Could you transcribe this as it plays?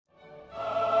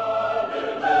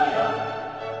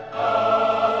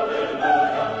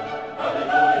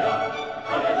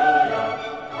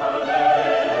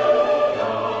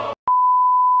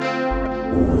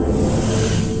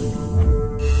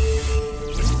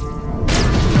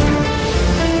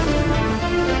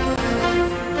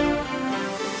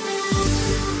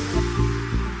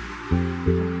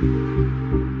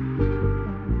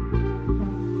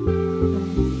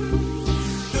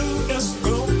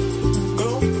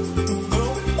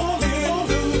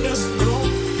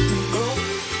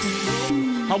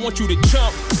want you to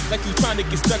jump like you trying to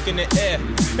get stuck in the air.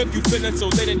 If you feeling so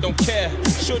lit and don't care,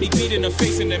 shorty beat in the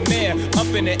face in the mirror, up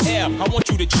in the air. I want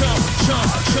you to jump, jump,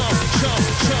 jump, jump,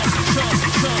 jump, jump,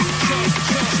 jump, jump,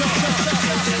 jump,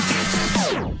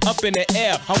 jump, up in the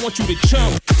air. I want you to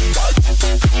jump,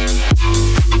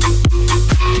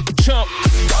 jump.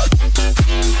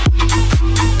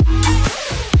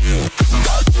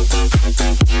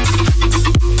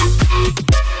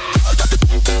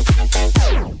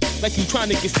 Like you trying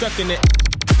to get stuck in it.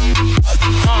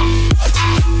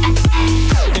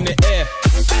 In the air.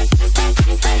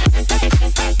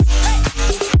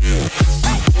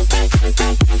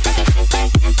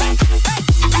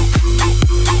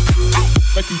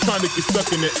 Like you trying to get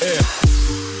stuck in the air.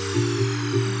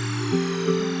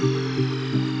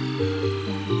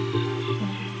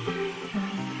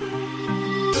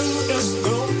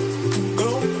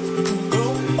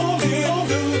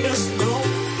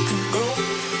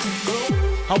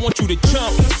 I want you to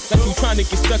jump like you trying to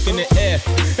get stuck in the air.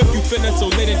 If you feeling so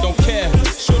lit and don't care,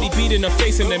 shorty beat in the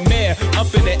face in the mirror,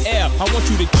 up in the air. I want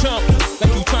you to jump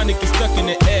like you trying to get stuck in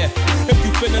the air. If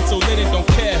you feeling so lit and don't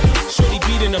care, shorty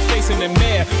beat in the face in the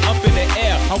mirror, up in the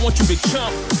air. I want you to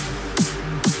jump,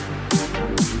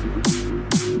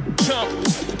 jump.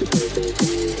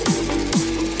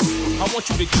 I want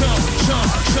you to jump, jump,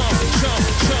 jump, jump,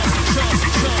 jump, jump,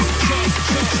 jump,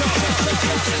 jump, jump,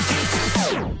 jump.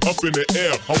 Up in the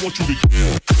air, I want you to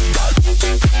jump,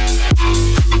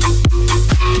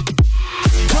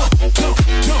 jump, jump,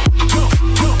 jump,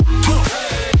 jump, jump.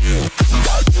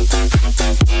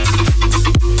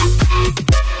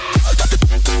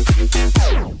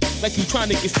 Like you trying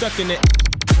to get stuck in it.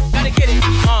 Gotta get it,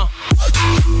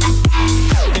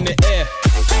 in the air.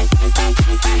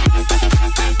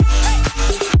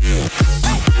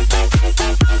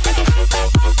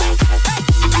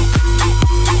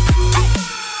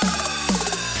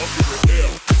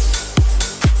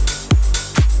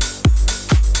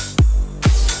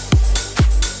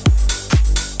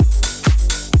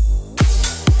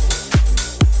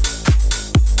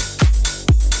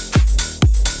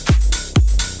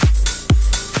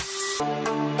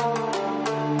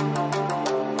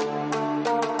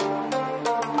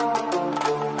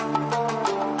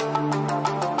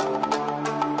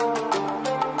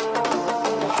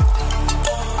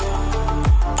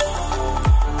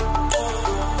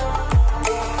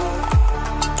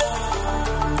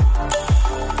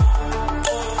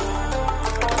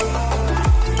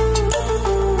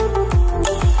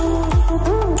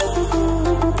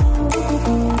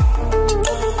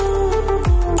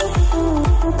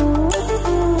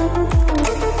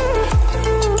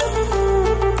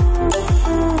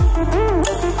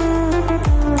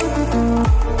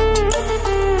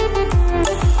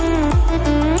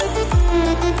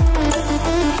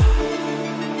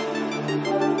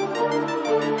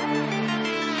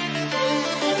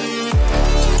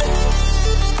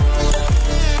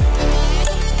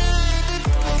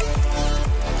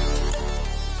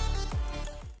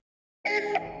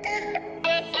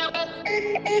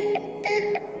 Thank you.